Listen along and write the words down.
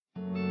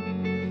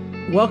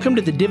Welcome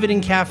to the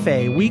Dividend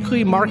Cafe,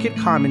 weekly market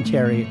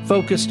commentary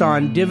focused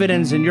on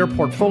dividends in your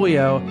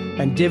portfolio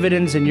and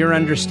dividends in your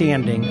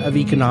understanding of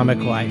economic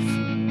life.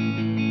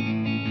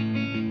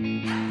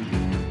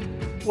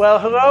 Well,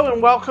 hello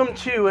and welcome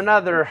to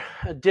another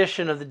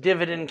edition of the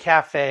Dividend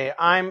Cafe.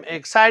 I'm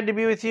excited to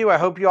be with you. I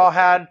hope you all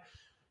had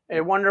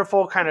a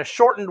wonderful kind of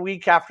shortened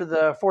week after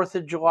the 4th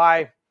of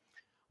July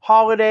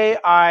holiday.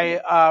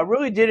 I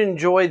really did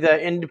enjoy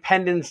the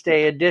Independence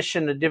Day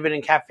edition of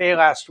Dividend Cafe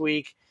last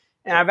week.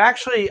 And I've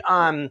actually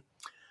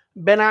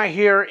been out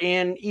here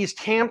in East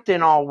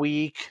Hampton all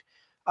week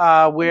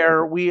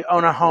where we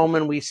own a home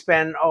and we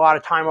spend a lot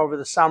of time over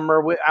the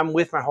summer. I'm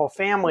with my whole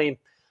family.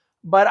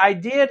 But I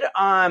did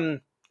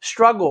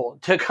struggle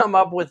to come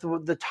up with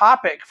the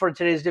topic for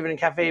today's Dividend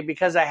Cafe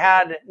because I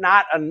had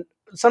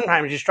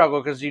sometimes you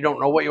struggle because you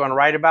don't know what you want to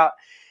write about.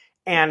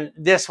 And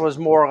this was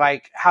more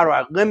like, how do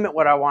I limit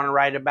what I want to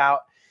write about?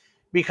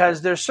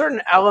 Because there's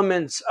certain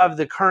elements of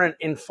the current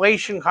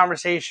inflation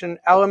conversation,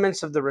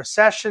 elements of the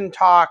recession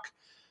talk,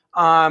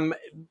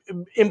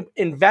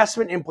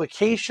 investment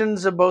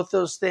implications of both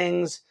those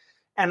things,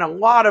 and a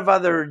lot of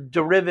other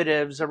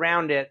derivatives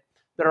around it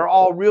that are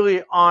all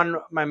really on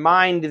my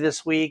mind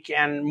this week,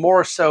 and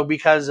more so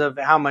because of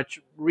how much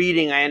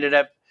reading I ended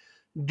up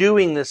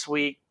doing this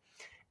week.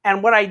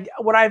 And what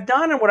I've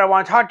done and what I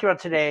want to talk to you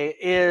about today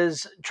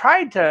is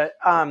try to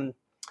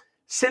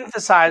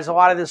synthesize a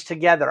lot of this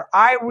together.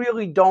 I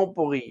really don't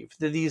believe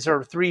that these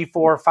are 3,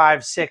 4,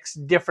 5, 6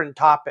 different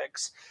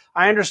topics.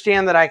 I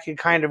understand that I could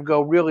kind of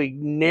go really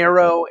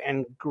narrow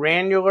and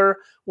granular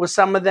with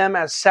some of them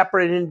as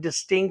separate and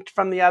distinct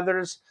from the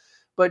others.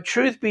 But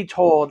truth be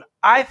told,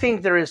 I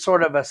think there is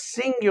sort of a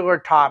singular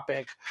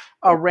topic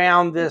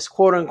around this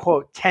quote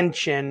unquote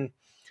tension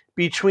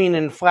between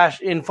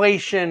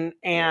inflation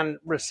and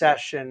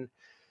recession.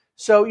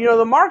 So,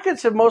 the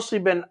markets have mostly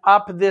been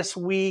up this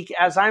week.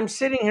 As I'm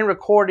sitting here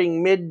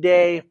recording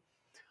midday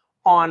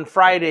on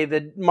Friday,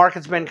 the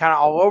market's been kind of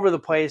all over the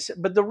place.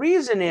 But the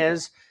reason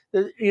is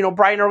that,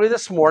 bright and early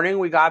this morning,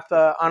 we got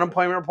the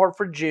unemployment report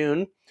for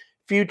June.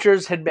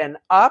 Futures had been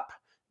up.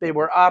 They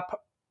were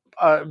up.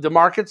 The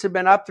markets had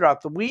been up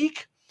throughout the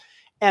week.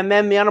 And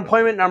then the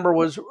unemployment number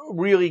was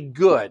really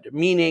good,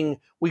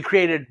 meaning we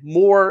created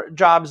more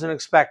jobs than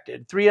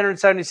expected,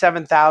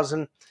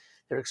 377,000.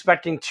 They're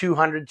expecting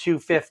 200,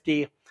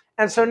 250.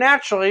 And so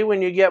naturally,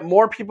 when you get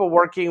more people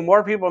working,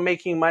 more people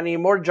making money,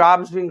 more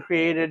jobs being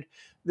created,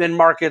 then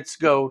markets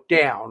go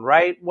down,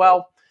 right?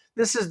 Well,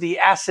 this is the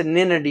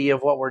asininity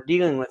of what we're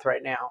dealing with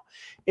right now,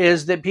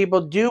 is that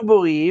people do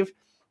believe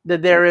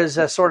that there is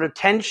a sort of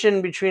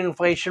tension between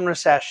inflation and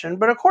recession.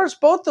 But of course,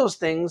 both those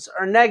things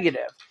are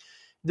negative.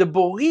 The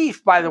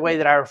belief, by the way,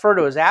 that I refer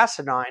to as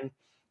asinine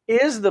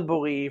is the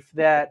belief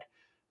that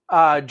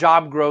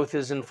job growth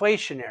is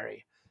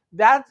inflationary.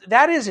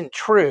 That isn't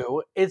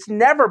true. It's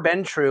never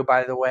been true,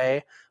 by the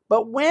way.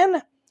 But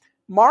when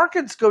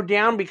markets go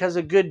down because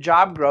of good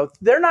job growth,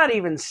 they're not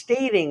even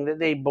stating that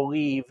they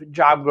believe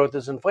job growth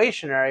is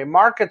inflationary.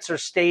 Markets are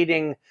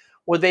stating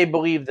what they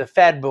believe the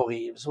Fed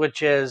believes,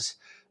 which is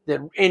that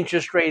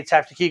interest rates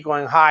have to keep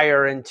going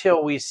higher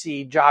until we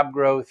see job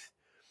growth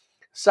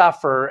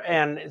suffer.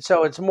 And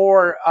so it's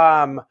more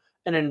an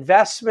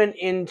investment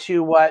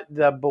into what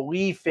the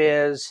belief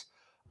is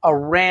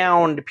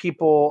around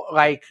people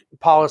like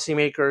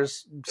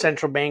policymakers,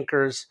 central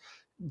bankers,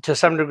 to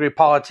some degree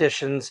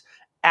politicians,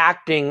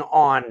 acting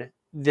on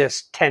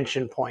this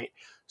tension point.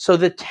 So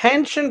the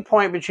tension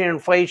point between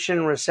inflation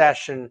and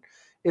recession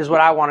is what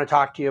I want to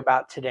talk to you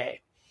about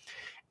today.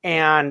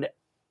 And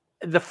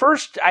the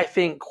first, I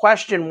think,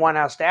 question one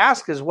has to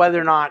ask is whether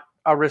or not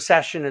a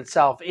recession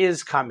itself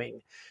is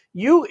coming.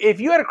 If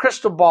you had a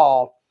crystal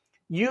ball,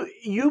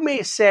 you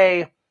may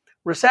say,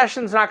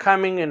 recession's not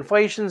coming,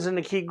 inflation's going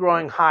to keep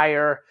growing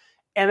higher,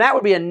 and that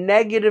would be a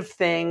negative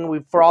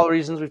thing for all the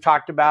reasons we've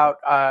talked about.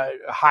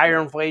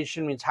 Higher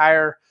inflation means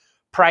higher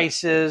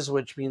prices,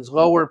 which means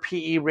lower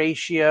PE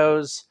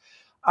ratios.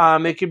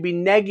 It could be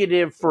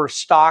negative for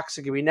stocks.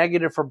 It could be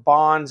negative for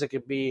bonds. It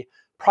could be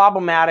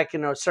problematic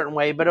in a certain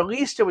way, but at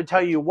least it would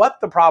tell you what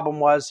the problem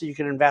was so you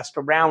can invest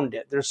around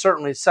it. There's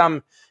certainly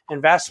some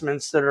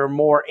investments that are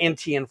more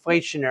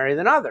anti-inflationary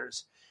than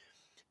others.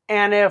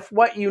 And if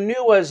what you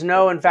knew was,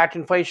 no, in fact,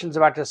 inflation's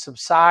about to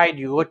subside,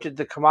 you looked at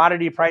the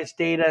commodity price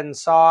data and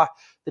saw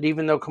that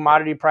even though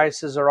commodity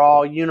prices are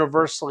all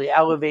universally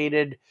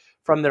elevated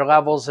from their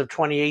levels of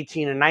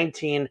 2018 and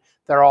 19,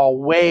 they're all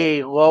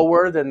way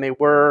lower than they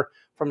were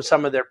from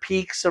some of their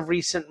peaks of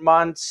recent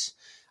months.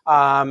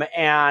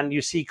 And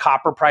you see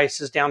copper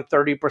prices down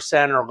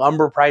 30% or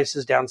lumber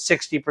prices down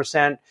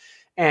 60%.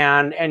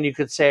 And you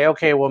could say,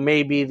 okay, well,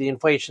 maybe the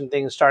inflation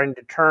thing is starting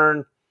to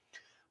turn.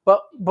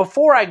 But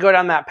before I go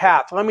down that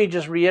path, let me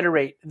just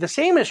reiterate, the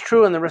same is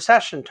true in the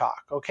recession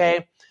talk,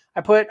 okay? I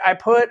put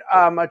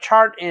a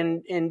chart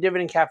in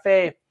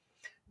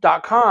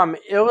dividendcafe.com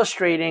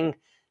illustrating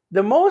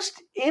the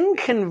most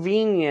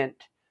inconvenient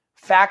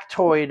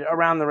factoid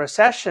around the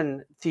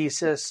recession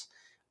thesis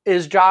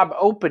is job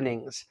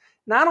openings.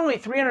 not only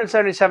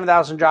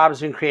 377,000 jobs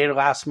have been created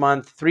last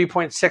month,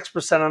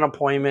 3.6%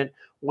 unemployment,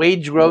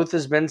 wage growth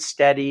has been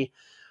steady,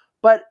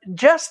 but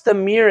just the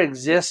mere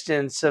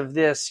existence of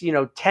this,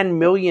 10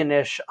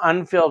 million-ish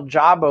unfilled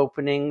job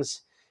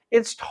openings,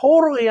 it's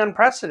totally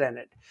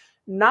unprecedented.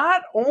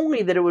 Not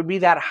only that it would be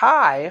that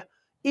high,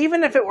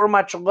 even if it were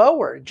much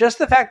lower, just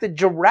the fact that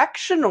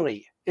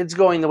directionally it's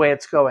going the way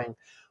it's going.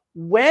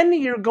 When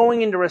you're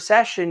going into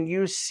recession,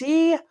 you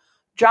see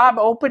job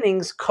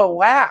openings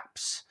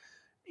collapse.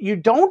 You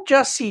don't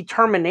just see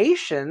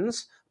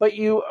terminations, but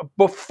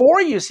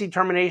before you see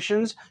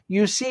terminations,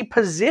 you see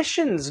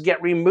positions get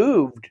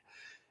removed.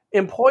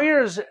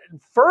 Employers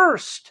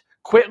first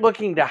quit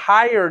looking to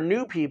hire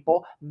new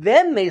people,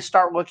 then they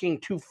start looking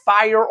to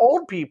fire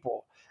old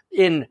people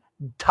in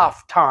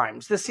tough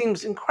times. This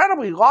seems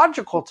incredibly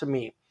logical to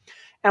me,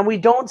 and we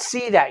don't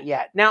see that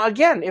yet. Now,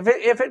 again, if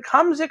it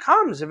comes, it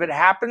comes. If it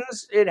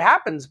happens, it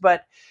happens.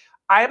 But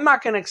I'm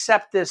not going to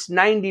accept this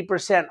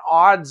 90%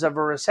 odds of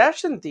a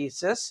recession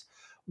thesis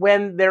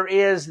when there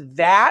is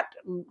that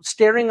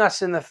staring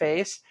us in the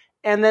face,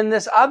 and then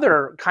this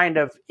other kind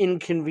of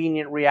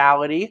inconvenient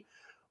reality,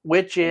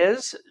 which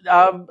is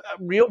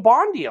real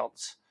bond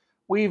yields.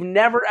 We've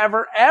never,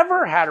 ever,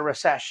 ever had a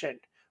recession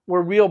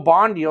where real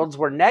bond yields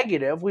were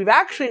negative. We've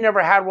actually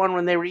never had one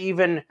when they were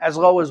even as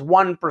low as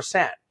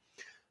 1%.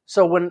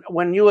 So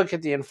when you look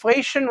at the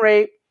inflation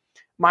rate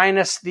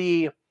minus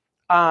the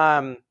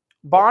bond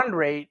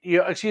rate,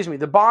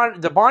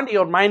 the bond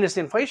yield minus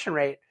the inflation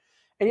rate,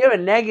 and you have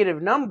a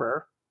negative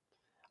number,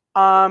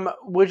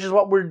 which is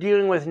what we're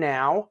dealing with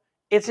now,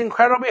 it's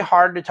incredibly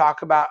hard to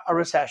talk about a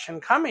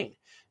recession coming.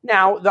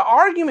 Now, the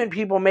argument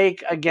people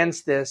make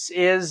against this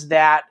is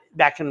that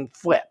can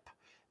flip,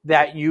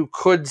 that you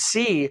could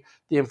see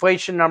the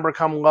inflation number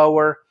come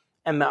lower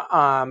and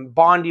the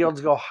bond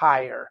yields go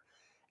higher.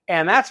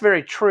 And that's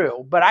very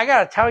true. But I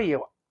got to tell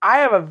you, I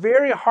have a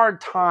very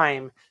hard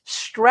time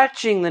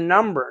stretching the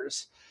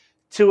numbers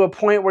to a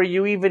point where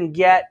you even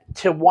get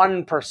to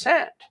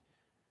 1%.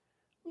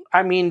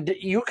 I mean,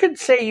 you could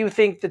say you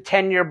think the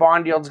 10-year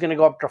bond yield is going to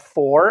go up to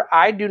 4.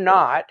 I do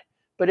not,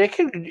 but it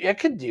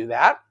could do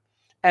that.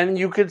 And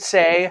you could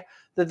say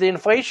that the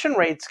inflation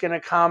rate's going to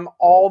come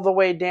all the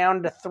way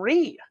down to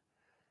 3.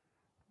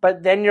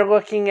 But then you're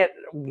looking at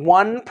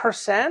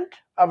 1%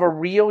 of a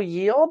real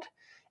yield,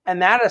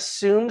 and that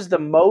assumes the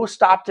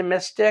most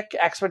optimistic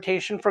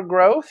expectation for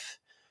growth.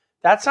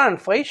 That's not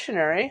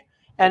inflationary.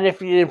 And if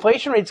the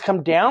inflation rates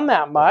come down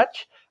that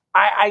much,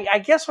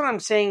 I guess what I'm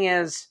saying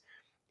is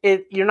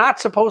you're not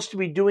supposed to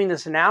be doing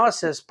this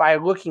analysis by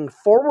looking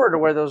forward to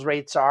where those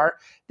rates are.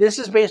 This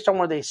is based on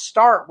where they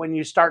start when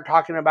you start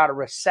talking about a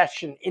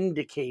recession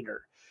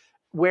indicator,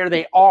 where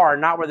they are,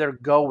 not where they're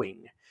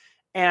going.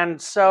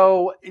 And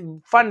so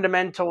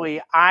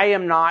fundamentally, I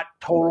am not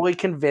totally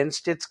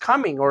convinced it's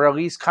coming, or at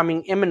least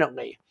coming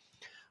imminently.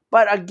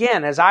 But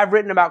again, as I've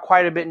written about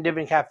quite a bit in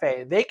Dividend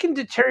Cafe, they can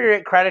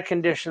deteriorate credit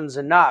conditions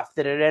enough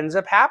that it ends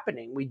up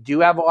happening. We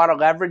do have a lot of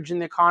leverage in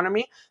the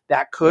economy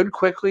that could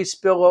quickly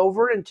spill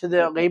over into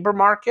the labor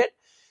market.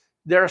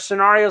 There are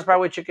scenarios by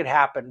which it could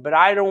happen, but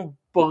I don't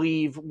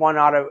believe one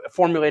ought to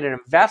formulate an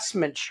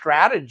investment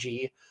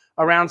strategy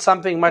around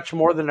something much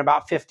more than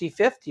about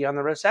 50-50 on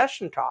the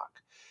recession talk.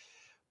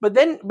 But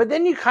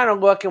then you kind of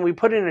look, and we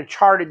put in a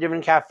chart at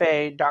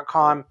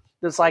dividendcafe.com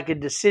that's like a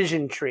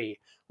decision tree.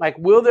 Like,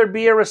 will there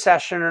be a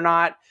recession or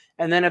not?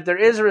 And then if there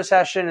is a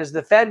recession, is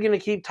the Fed going to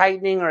keep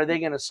tightening, or are they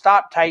going to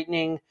stop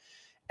tightening?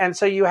 And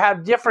so you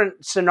have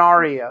different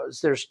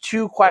scenarios. There's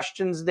 2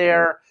 questions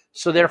there,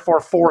 so therefore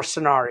 4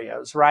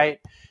 scenarios, right?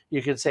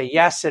 You could say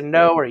yes and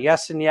no, or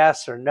yes and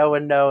yes, or no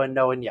and no, and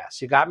no and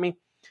yes. You got me?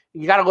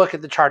 You got to look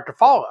at the chart to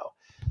follow.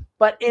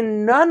 But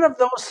in none of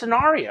those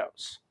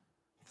scenarios,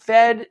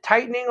 Fed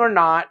tightening or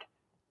not,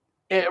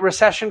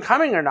 recession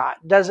coming or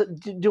not,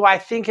 do I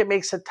think it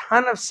makes a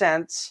ton of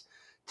sense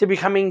to be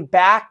coming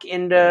back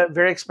into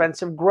very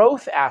expensive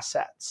growth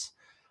assets?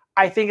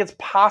 I think it's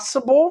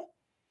possible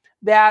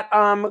that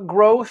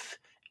growth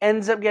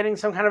ends up getting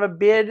some kind of a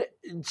bid,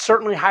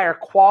 certainly higher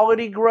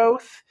quality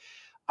growth,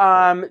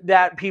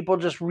 that people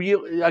just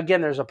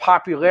again, there's a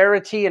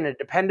popularity and a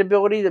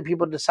dependability that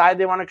people decide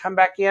they want to come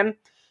back in.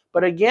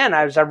 But again,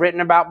 as I've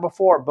written about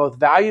before, both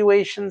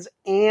valuations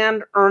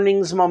and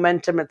earnings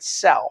momentum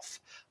itself,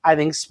 I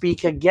think,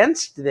 speak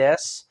against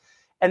this.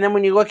 And then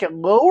when you look at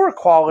lower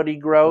quality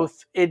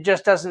growth, it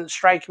just doesn't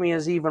strike me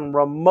as even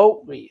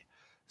remotely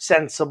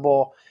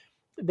sensible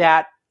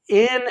that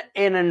in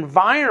an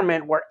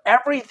environment where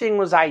everything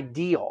was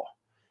ideal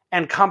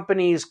and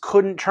companies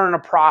couldn't turn a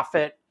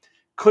profit,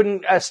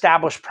 couldn't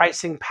establish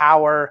pricing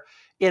power,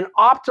 in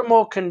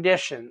optimal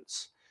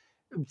conditions,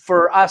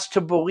 for us to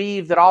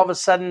believe that all of a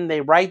sudden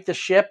they right the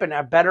ship and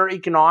have better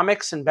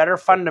economics and better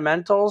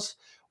fundamentals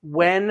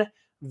when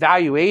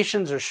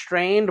valuations are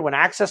strained, when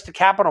access to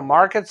capital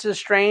markets is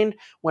strained,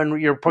 when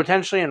you're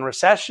potentially in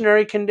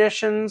recessionary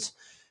conditions,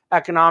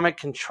 economic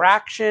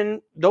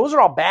contraction, those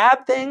are all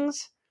bad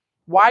things.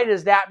 Why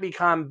does that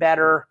become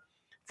better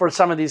for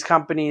some of these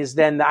companies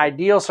than the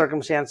ideal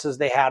circumstances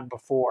they had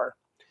before?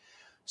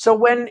 So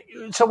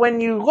when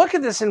you look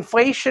at this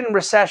inflation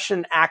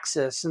recession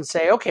axis and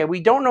say, okay,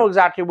 we don't know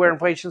exactly where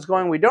inflation is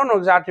going, we don't know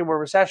exactly where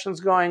recession is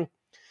going,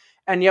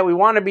 and yet we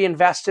want to be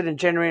invested in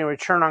generating a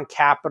return on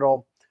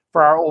capital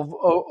for our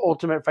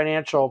ultimate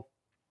financial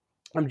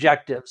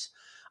objectives.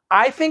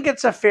 I think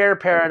it's a fair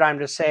paradigm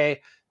to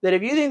say that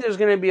if you think there's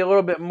going to be a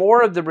little bit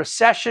more of the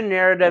recession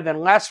narrative and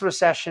less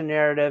recession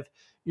narrative,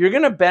 you're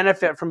going to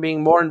benefit from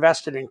being more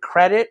invested in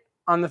credit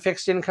on the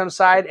fixed income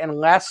side and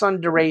less on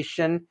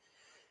duration.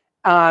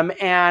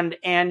 And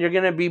you're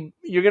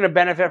going to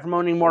benefit from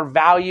owning more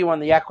value on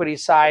the equity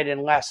side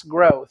and less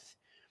growth.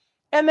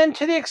 And then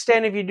to the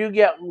extent if you do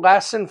get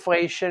less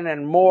inflation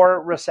and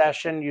more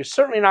recession, you're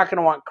certainly not going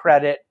to want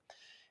credit.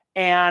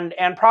 And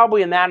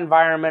probably in that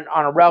environment,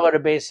 on a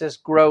relative basis,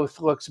 growth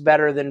looks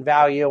better than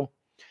value.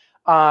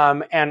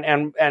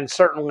 And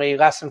certainly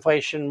less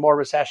inflation, more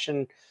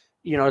recession,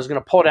 is going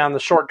to pull down the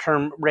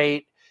short-term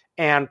rate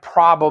and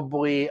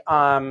probably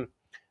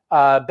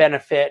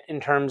benefit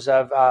in terms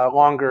of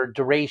longer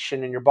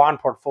duration in your bond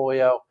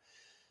portfolio.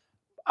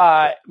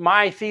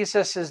 My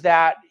thesis is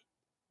that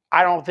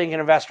I don't think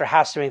an investor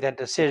has to make that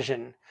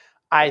decision.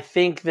 I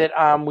think that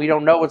we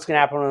don't know what's going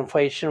to happen with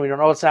inflation. We don't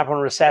know what's going to happen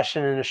with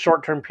recession in a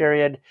short-term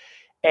period.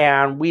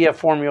 And we have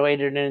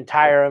formulated an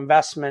entire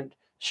investment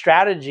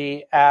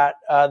strategy at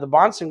the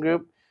Bahnsen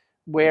Group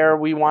where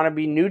we want to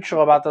be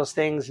neutral about those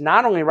things,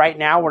 not only right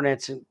now when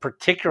it's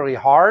particularly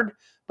hard,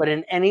 but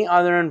in any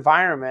other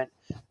environment.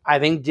 I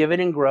think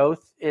dividend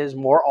growth is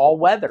more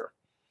all-weather,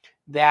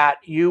 that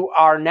you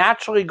are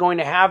naturally going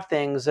to have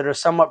things that are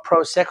somewhat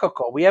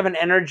pro-cyclical. We have an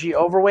energy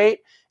overweight,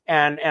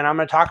 and I'm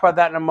going to talk about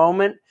that in a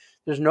moment.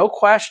 There's no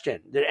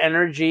question that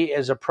energy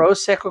is a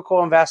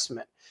pro-cyclical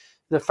investment.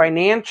 The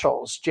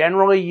financials,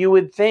 generally you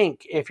would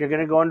think if you're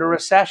going to go into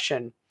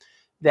recession,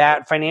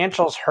 that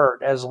financials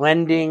hurt as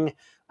lending,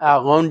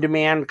 loan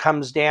demand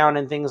comes down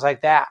and things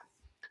like that.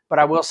 But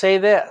I will say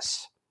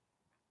this.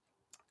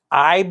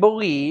 I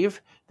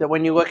believe that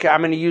when you look at,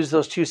 I'm going to use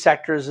those two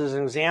sectors as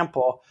an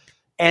example.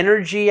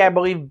 Energy, I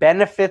believe,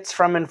 benefits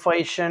from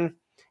inflation.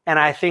 And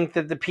I think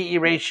that the PE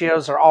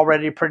ratios are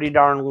already pretty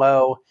darn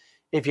low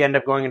if you end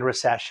up going into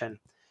recession.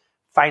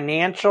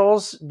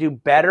 Financials do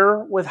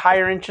better with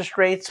higher interest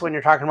rates when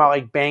you're talking about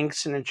like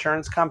banks and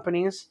insurance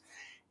companies.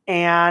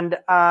 And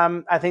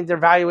I think their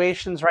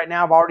valuations right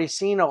now have already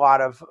seen a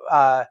lot of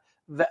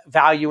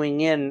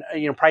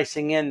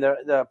pricing in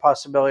the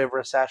possibility of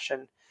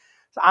recession.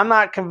 So I'm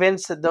not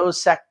convinced that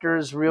those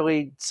sectors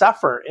really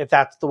suffer if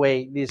that's the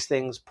way these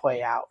things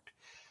play out.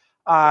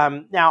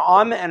 Now,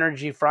 on the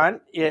energy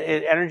front,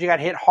 energy got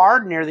hit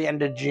hard near the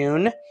end of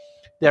June.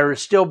 There are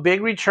still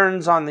big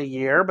returns on the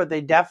year, but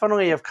they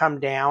definitely have come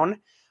down.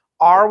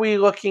 Are we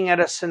looking at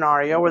a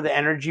scenario where the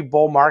energy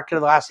bull market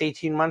of the last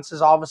 18 months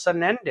has all of a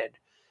sudden ended?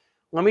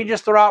 Let me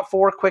just throw out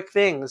four quick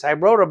things. I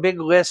wrote a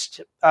big list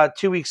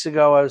 2 weeks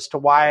ago as to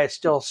why I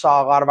still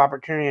saw a lot of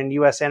opportunity in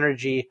U.S.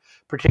 energy,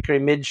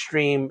 particularly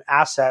midstream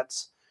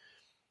assets.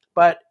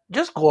 But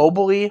just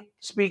globally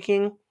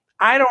speaking,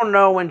 I don't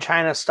know when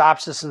China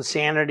stops this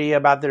insanity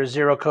about their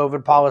zero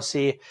COVID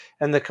policy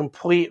and the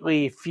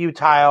completely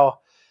futile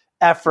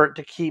effort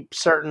to keep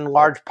certain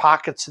large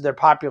pockets of their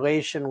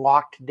population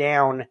locked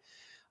down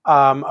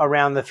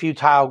around the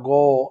futile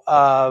goal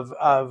of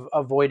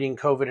avoiding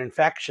COVID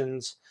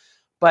infections.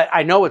 But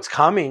I know it's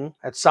coming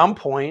at some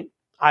point,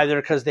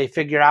 either because they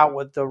figure out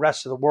what the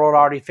rest of the world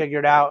already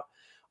figured out,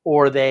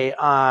 or they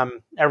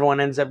everyone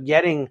ends up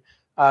getting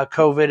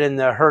COVID and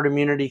the herd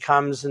immunity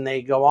comes and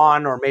they go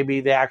on, or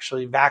maybe they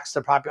actually vax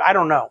the population. I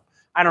don't know.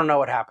 I don't know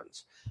what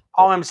happens.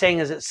 All I'm saying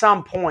is at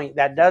some point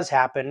that does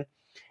happen.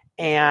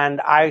 And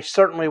I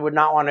certainly would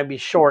not want to be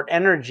short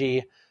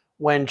energy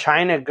when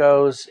China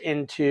goes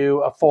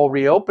into a full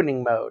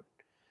reopening mode.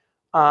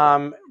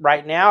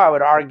 Right now, I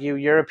would argue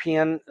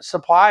European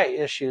supply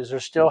issues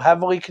are still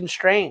heavily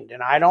constrained,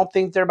 and I don't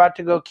think they're about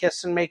to go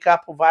kiss and make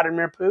up with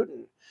Vladimir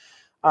Putin.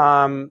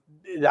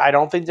 I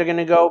don't think they're going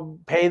to go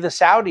pay the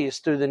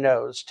Saudis through the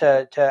nose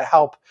to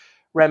help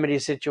remedy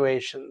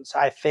situations.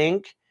 I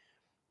think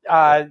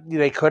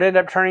they could end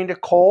up turning to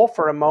coal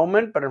for a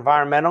moment, but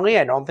environmentally,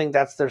 I don't think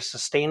that's their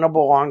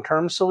sustainable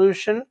long-term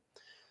solution.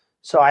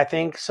 So I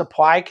think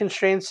supply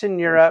constraints in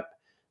Europe,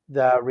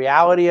 the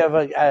reality of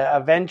an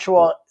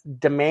eventual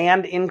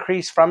demand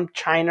increase from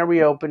China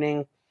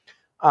reopening,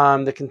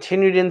 the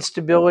continued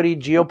instability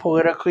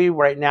geopolitically.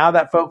 Right now,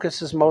 that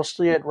focus is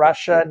mostly at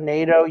Russia,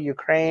 NATO,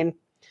 Ukraine.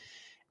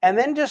 And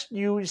then just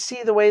you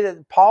see the way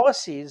that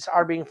policies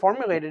are being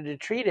formulated to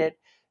treat it.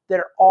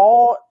 They're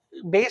all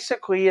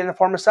basically in the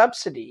form of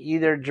subsidy,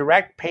 either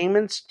direct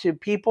payments to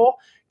people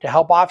to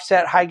help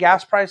offset high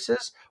gas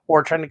prices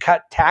or trying to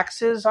cut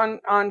taxes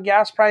on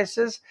gas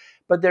prices.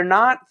 But they're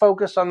not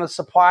focused on the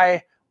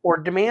supply or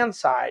demand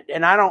side.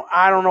 And I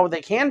don't know what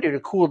they can do to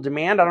cool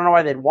demand. I don't know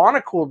why they'd want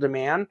to cool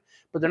demand,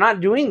 but they're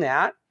not doing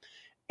that.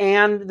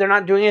 And they're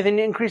not doing anything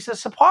to increase the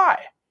supply.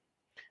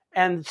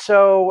 And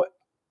so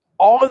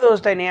all of those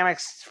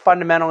dynamics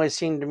fundamentally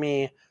seem to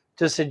me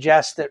to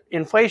suggest that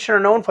inflation or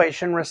no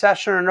inflation,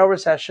 recession or no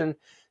recession,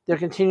 there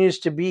continues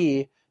to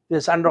be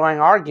this underlying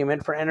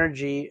argument for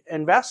energy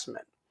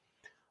investment.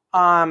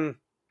 The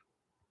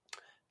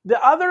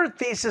other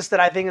thesis that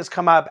I think has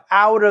come up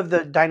out of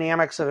the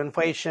dynamics of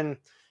inflation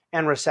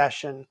and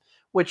recession,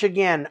 which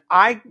again,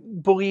 I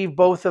believe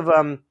both of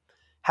them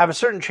have a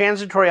certain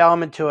transitory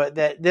element to it,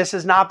 that this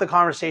is not the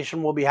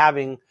conversation we'll be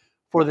having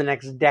for the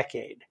next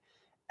decade.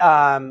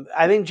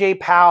 I think Jay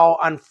Powell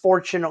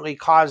unfortunately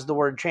caused the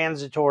word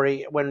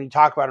transitory when we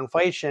talk about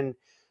inflation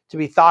to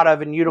be thought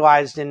of and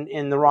utilized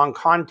in the wrong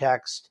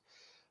context.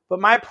 But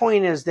my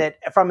point is that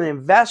from an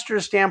investor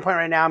standpoint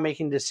right now,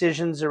 making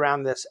decisions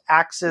around this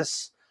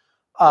axis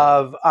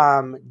of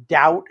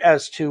doubt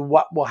as to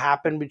what will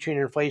happen between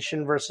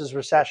inflation versus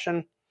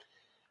recession,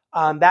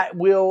 that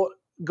will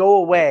go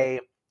away.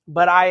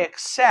 But I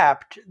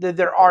accept that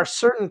there are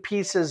certain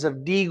pieces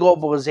of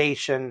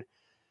deglobalization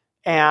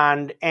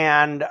and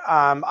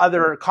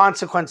other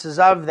consequences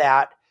of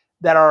that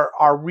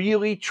are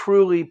really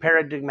truly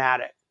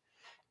paradigmatic.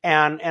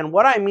 And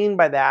what I mean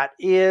by that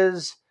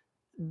is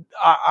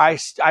I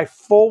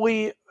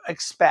fully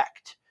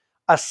expect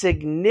a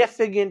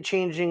significant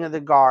changing of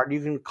the guard.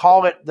 You can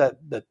call it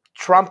the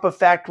Trump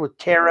effect with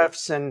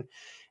tariffs and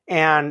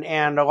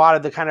a lot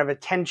of the kind of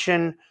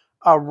attention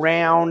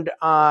around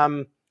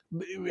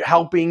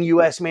helping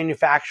U.S.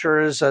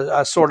 manufacturers,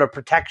 a sort of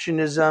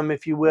protectionism,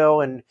 if you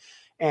will, and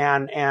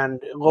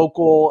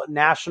local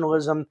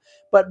nationalism.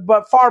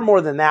 But far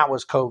more than that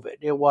was COVID.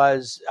 It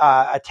was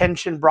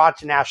attention brought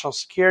to national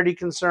security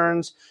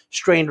concerns,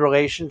 strained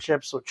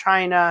relationships with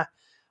China.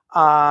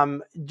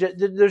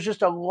 There's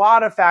just a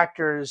lot of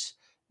factors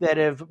that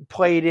have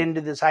played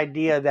into this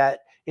idea that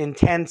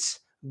intense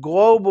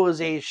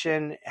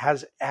globalization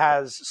has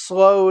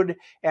slowed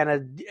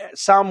and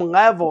some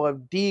level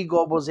of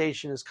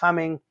deglobalization is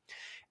coming.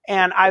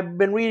 And I've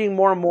been reading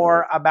more and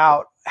more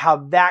about how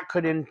that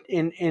could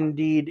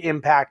indeed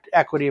impact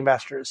equity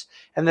investors.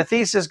 And the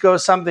thesis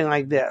goes something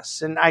like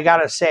this. And I got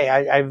to say,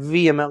 I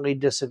vehemently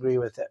disagree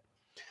with it.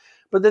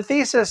 But the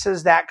thesis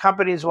is that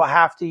companies will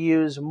have to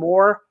use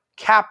more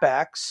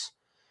CapEx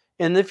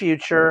in the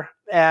future,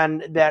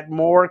 and that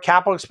more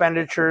capital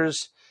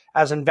expenditures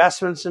as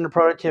investments into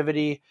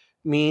productivity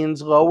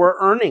means lower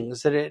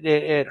earnings, that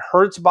it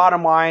hurts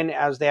bottom line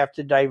as they have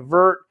to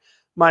divert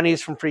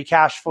monies from free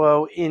cash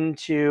flow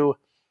into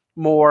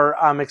more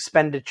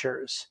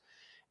expenditures.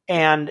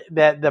 And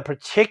that the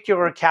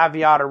particular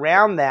caveat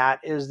around that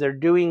is they're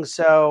doing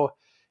so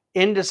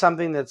into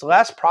something that's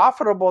less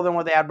profitable than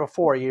what they had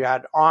before. You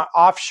had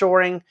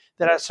offshoring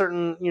that had a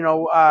certain,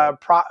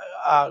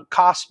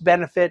 cost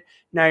benefit.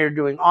 Now you're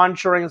doing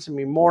onshoring. It's going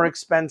to be more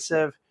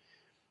expensive.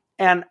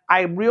 And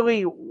I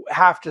really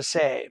have to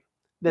say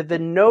that the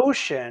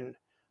notion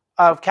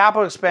of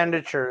capital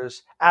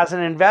expenditures as an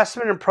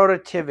investment in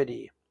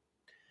productivity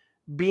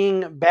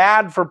being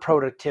bad for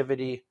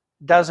productivity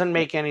doesn't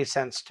make any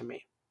sense to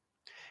me.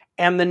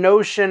 And the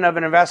notion of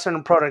an investment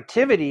in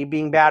productivity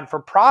being bad for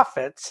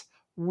profits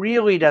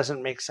really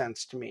doesn't make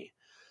sense to me.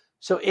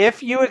 So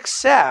if you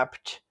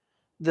accept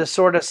the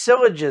sort of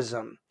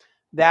syllogism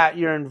that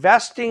you're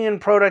investing in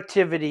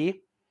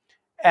productivity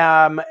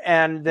and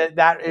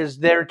that is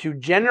there to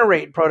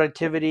generate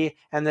productivity,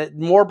 and that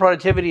more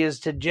productivity is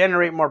to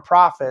generate more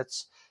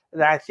profits,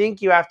 then I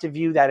think you have to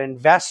view that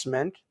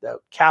investment, the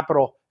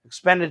capital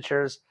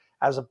expenditures,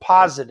 as a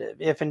positive,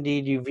 if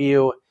indeed you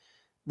view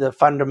the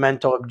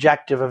fundamental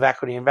objective of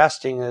equity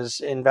investing is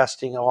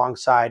investing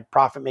alongside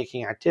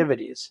profit-making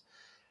activities.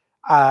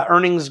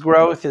 Earnings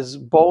growth is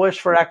bullish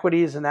for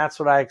equities, and that's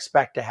what I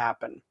expect to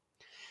happen.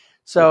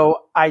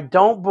 So I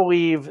don't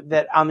believe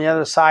that on the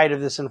other side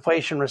of this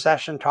inflation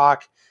recession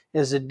talk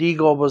is a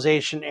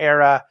deglobalization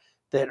era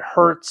that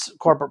hurts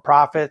corporate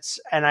profits.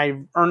 And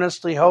I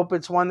earnestly hope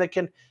it's one that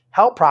can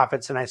help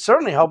profits. And I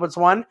certainly hope it's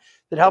one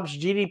that helps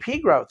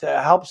GDP growth,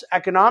 that helps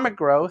economic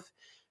growth,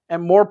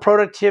 and more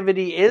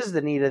productivity is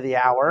the need of the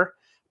hour.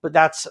 But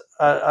that's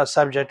a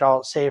subject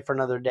I'll save for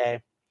another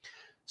day.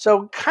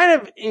 So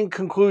kind of in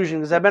conclusion,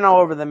 because I've been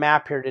all over the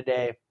map here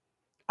today,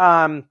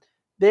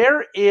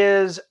 there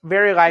is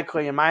very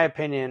likely, in my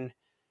opinion,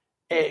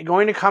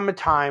 going to come a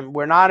time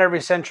where not every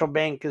central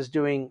bank is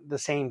doing the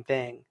same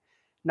thing.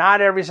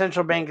 Not every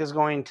central bank is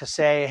going to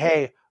say,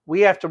 hey,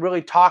 we have to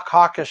really talk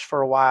hawkish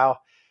for a while,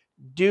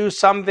 do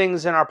some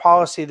things in our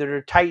policy that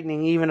are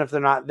tightening, even if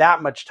they're not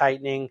that much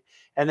tightening,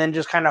 and then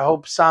just kind of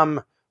hope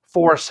some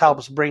force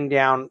helps bring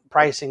down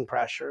pricing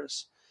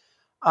pressures.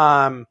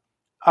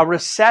 A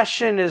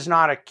recession is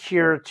not a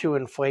cure to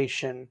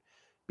inflation,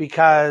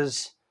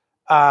 because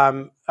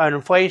an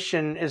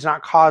inflation is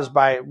not caused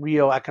by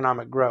real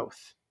economic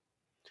growth.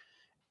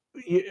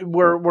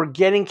 We're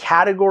getting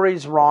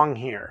categories wrong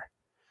here.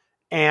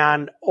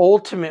 And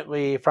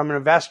ultimately, from an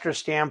investor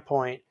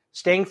standpoint,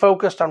 staying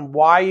focused on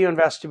why you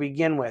invest to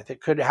begin with.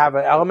 It could have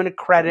an element of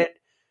credit.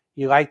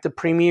 You like the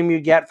premium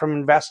you get from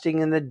investing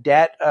in the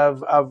debt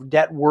of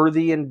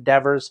debt-worthy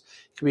endeavors.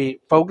 It could be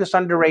focused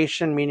on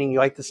duration, meaning you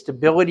like the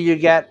stability you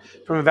get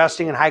from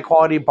investing in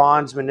high-quality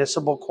bonds,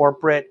 municipal,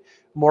 corporate,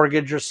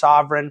 mortgage, or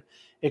sovereign.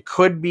 It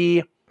could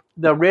be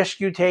the risk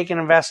you take in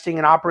investing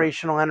in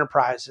operational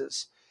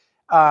enterprises.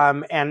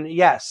 And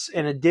yes,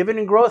 in a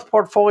dividend growth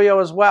portfolio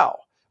as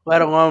well,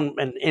 let alone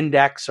an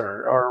index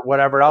or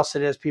whatever else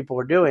it is people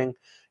are doing,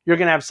 you're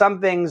going to have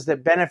some things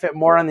that benefit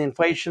more on the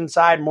inflation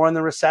side, more on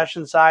the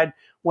recession side.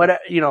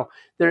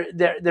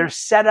 They're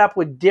set up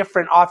with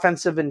different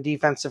offensive and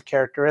defensive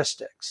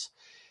characteristics.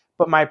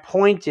 But my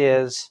point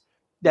is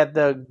that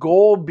the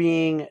goal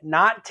being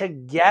not to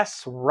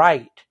guess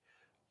right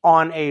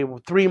on a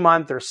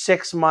 3-month or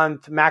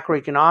 6-month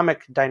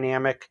macroeconomic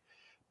dynamic,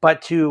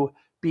 but to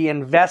be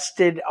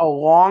invested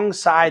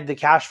alongside the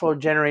cash flow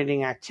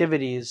generating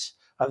activities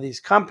of these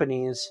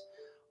companies,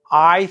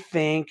 I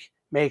think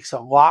makes a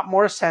lot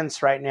more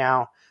sense right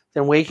now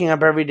than waking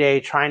up every day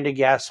trying to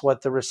guess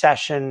what the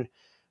recession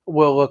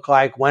will look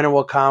like, when it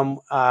will come,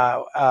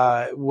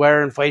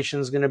 where inflation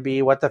is going to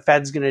be, what the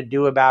Fed's going to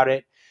do about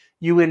it.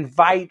 You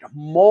invite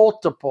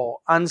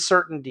multiple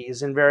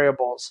uncertainties and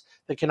variables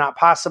that cannot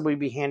possibly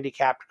be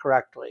handicapped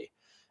correctly.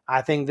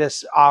 I think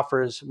this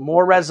offers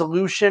more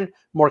resolution,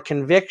 more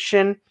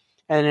conviction,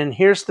 and then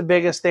here's the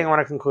biggest thing I want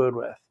to conclude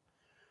with.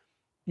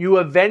 You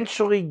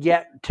eventually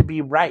get to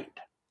be right.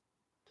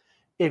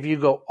 If you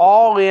go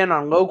all in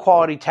on low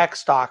quality tech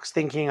stocks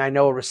thinking I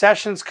know a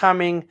recession's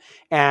coming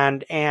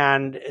and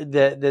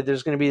that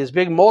there's going to be this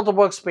big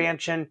multiple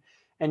expansion,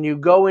 and you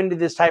go into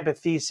this type of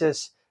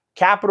thesis,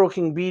 capital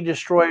can be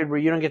destroyed where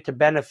you don't get to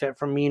benefit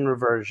from mean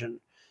reversion.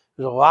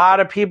 There's a lot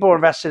of people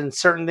invested in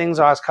certain things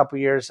the last couple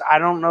of years. I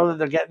don't know that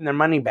they're getting their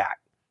money back.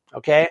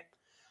 Okay?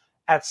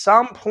 At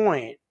some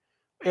point,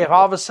 if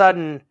all of a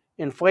sudden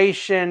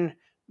inflation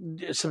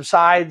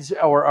subsides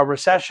or a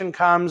recession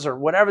comes or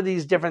whatever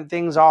these different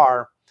things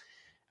are,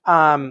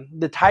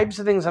 the types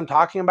of things I'm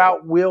talking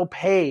about will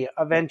pay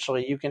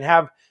eventually. You can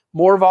have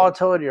more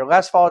volatility or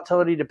less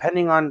volatility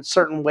depending on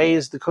certain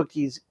ways the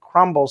cookies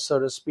crumble, so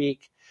to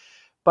speak.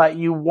 But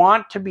you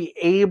want to be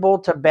able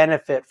to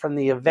benefit from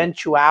the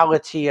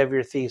eventuality of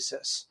your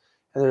thesis.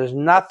 And there's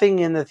nothing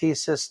in the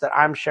thesis that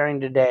I'm sharing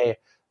today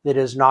that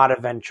is not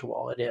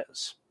eventual. It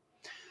is.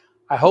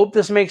 I hope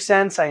this makes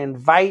sense. I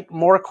invite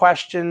more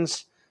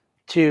questions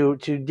to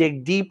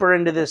dig deeper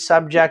into this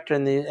subject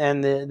and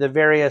the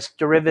various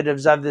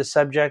derivatives of this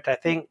subject. I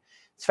think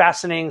it's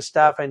fascinating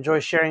stuff. I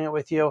enjoy sharing it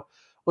with you.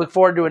 Look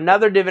forward to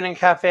another Dividend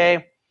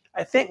Cafe.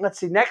 I think,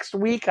 next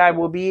week I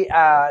will be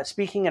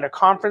speaking at a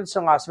conference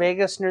in Las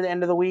Vegas near the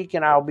end of the week,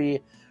 and I'll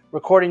be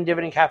recording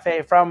Dividend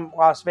Cafe from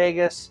Las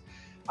Vegas.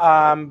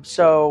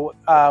 So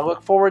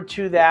look forward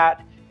to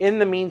that. In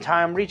the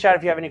meantime, reach out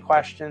if you have any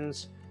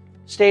questions.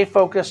 Stay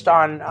focused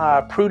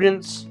on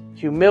prudence,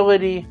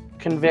 humility,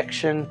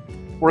 conviction.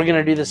 We're going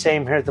to do the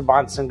same here at the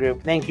Bahnsen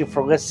Group. Thank you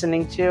for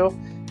listening to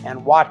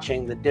and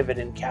watching the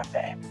Dividend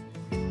Cafe.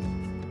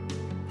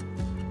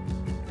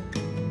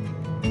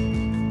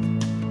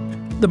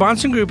 The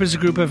Bahnsen Group is a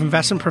group of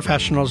investment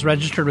professionals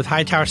registered with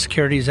Hightower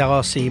Securities,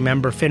 LLC,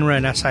 member FINRA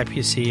and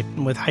SIPC,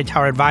 and with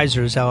Hightower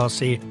Advisors,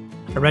 LLC,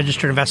 a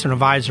registered investment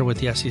advisor with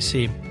the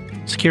SEC.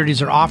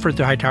 Securities are offered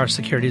through Hightower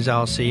Securities,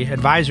 LLC.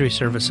 Advisory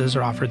services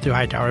are offered through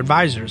Hightower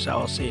Advisors,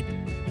 LLC.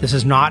 This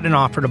is not an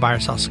offer to buy or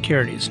sell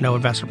securities. No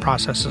investment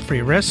process is free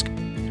of risk.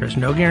 There is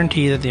no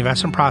guarantee that the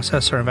investment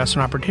process or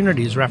investment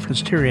opportunities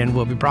referenced herein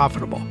will be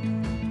profitable.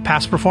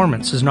 Past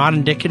performance is not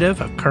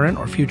indicative of current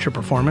or future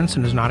performance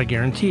and is not a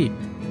guarantee.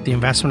 The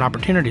investment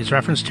opportunities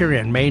referenced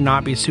herein may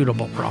not be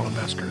suitable for all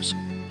investors.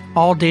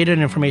 All data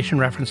and information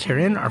referenced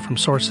herein are from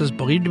sources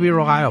believed to be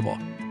reliable.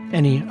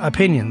 Any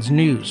opinions,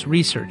 news,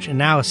 research,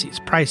 analyses,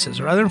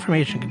 prices, or other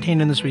information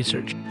contained in this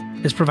research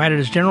is provided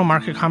as general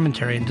market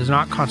commentary and does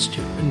not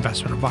constitute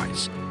investment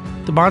advice.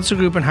 The Bahnsen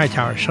Group and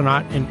Hightower shall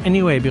not in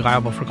any way be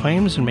liable for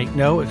claims and make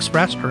no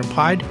expressed or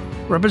implied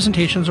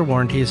representations or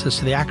warranties as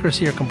to the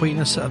accuracy or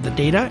completeness of the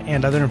data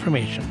and other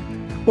information,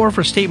 or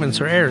for statements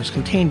or errors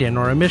contained in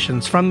or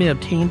omissions from the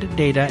obtained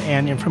data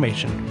and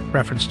information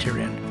referenced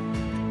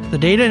herein. The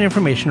data and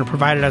information are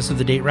provided as of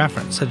the date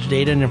referenced. Such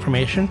data and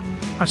information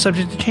are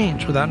subject to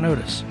change without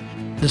notice.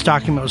 This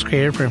document was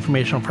created for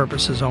informational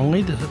purposes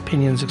only. The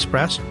opinions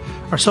expressed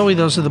are solely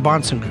those of the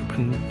Bahnsen Group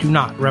and do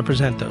not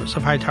represent those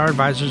of Hightower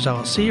Advisors,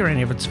 LLC, or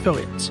any of its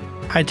affiliates.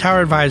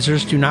 Hightower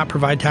Advisors do not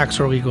provide tax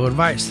or legal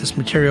advice. This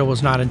material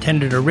was not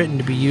intended or written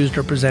to be used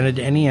or presented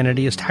to any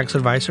entity as tax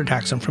advice or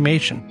tax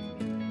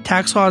information.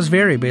 Tax laws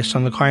vary based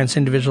on the client's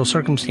individual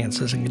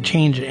circumstances and can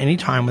change at any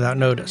time without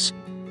notice.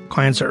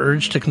 Clients are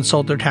urged to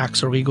consult their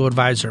tax or legal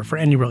advisor for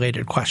any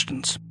related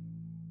questions.